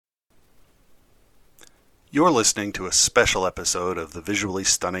You're listening to a special episode of the Visually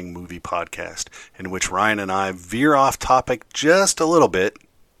Stunning Movie Podcast, in which Ryan and I veer off topic just a little bit,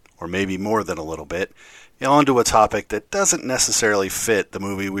 or maybe more than a little bit, onto a topic that doesn't necessarily fit the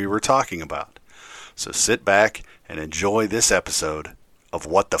movie we were talking about. So sit back and enjoy this episode of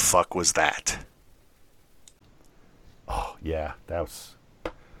What the Fuck Was That? Oh, yeah, that was...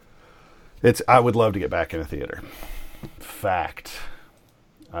 I would love to get back in a theater. Fact.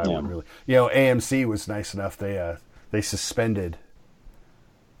 I would really... AMC was nice enough. They suspended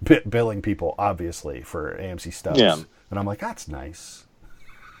billing people, obviously, for AMC stubs. Yeah. And I'm like, that's nice.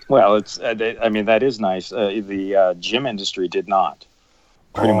 Well, that is nice. The gym industry did not.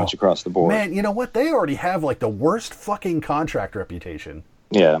 Pretty much across the board. Man, you know what? They already have, the worst fucking contract reputation.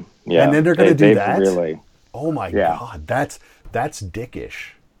 Yeah. And then they're going to do that? Really... Oh, my God. That's dickish,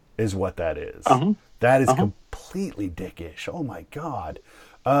 is what that is. Uh-huh. That is completely dickish. Oh, my God.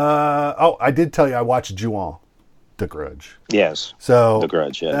 I did tell you I watched Ju-on, The Grudge. Yes. So The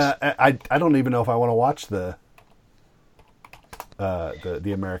Grudge, yes. I don't even know if I want to watch the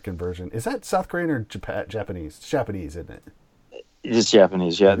American version. Is that South Korean or Japanese? It's Japanese, isn't it? It's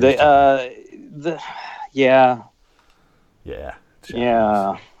Japanese, yeah. Yeah.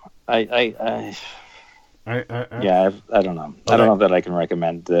 Yeah. I don't know. I don't know that I can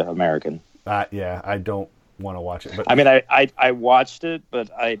recommend the American. I don't want to watch it. But I mean, I watched it, but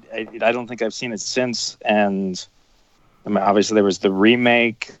I don't think I've seen it since. And I mean, obviously there was the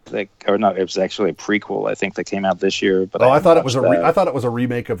remake it was actually a prequel. I think that came out this year. But I thought it was I thought it was a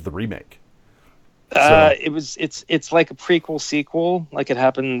remake of the remake. It's like a prequel sequel. Like it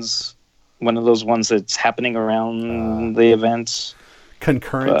happens, one of those ones that's happening around the events.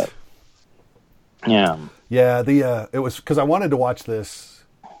 Concurrent. But, yeah. Yeah. It was because I wanted to watch this.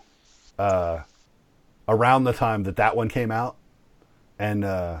 Around the time that one came out, and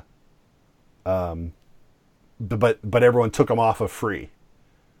but everyone took them off of free,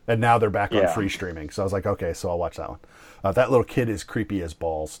 and now they're back on free streaming. So I was like, okay, so I'll watch that one. That little kid is creepy as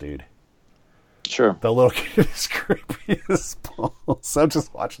balls, dude. Sure, the little kid is creepy as balls. So I'm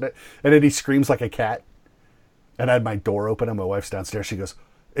just watching it, and then he screams like a cat, and I had my door open, and my wife's downstairs. She goes,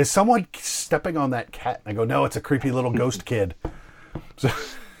 "Is someone stepping on that cat?" And I go, "No, it's a creepy little ghost kid." So.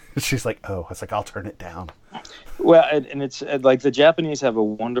 She's like, oh, it's like, I'll turn it down. Well, and it's like the Japanese have a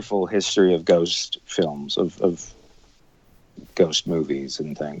wonderful history of ghost films, of ghost movies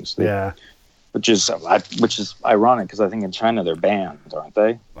and things. Which is ironic because I think in China they're banned, aren't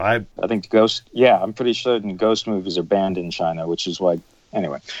they? I think ghost. Yeah, I'm pretty sure ghost movies are banned in China, which is why.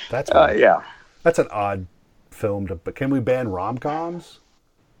 Anyway, that's that's an odd film but can we ban rom-coms?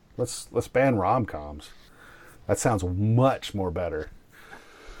 Let's ban rom-coms. That sounds much more better.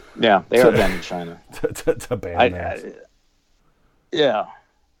 Yeah, they are banned in China. to ban that. Yeah.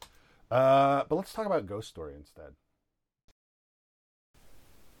 But let's talk about Ghost Story instead.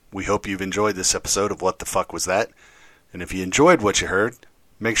 We hope you've enjoyed this episode of What the Fuck Was That? And if you enjoyed what you heard,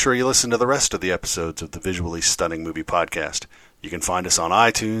 make sure you listen to the rest of the episodes of the Visually Stunning Movie Podcast. You can find us on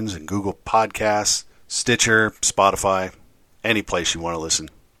iTunes and Google Podcasts, Stitcher, Spotify, any place you want to listen.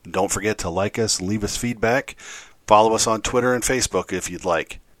 Don't forget to like us, leave us feedback, follow us on Twitter and Facebook if you'd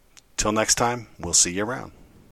like. Till next time, we'll see you around.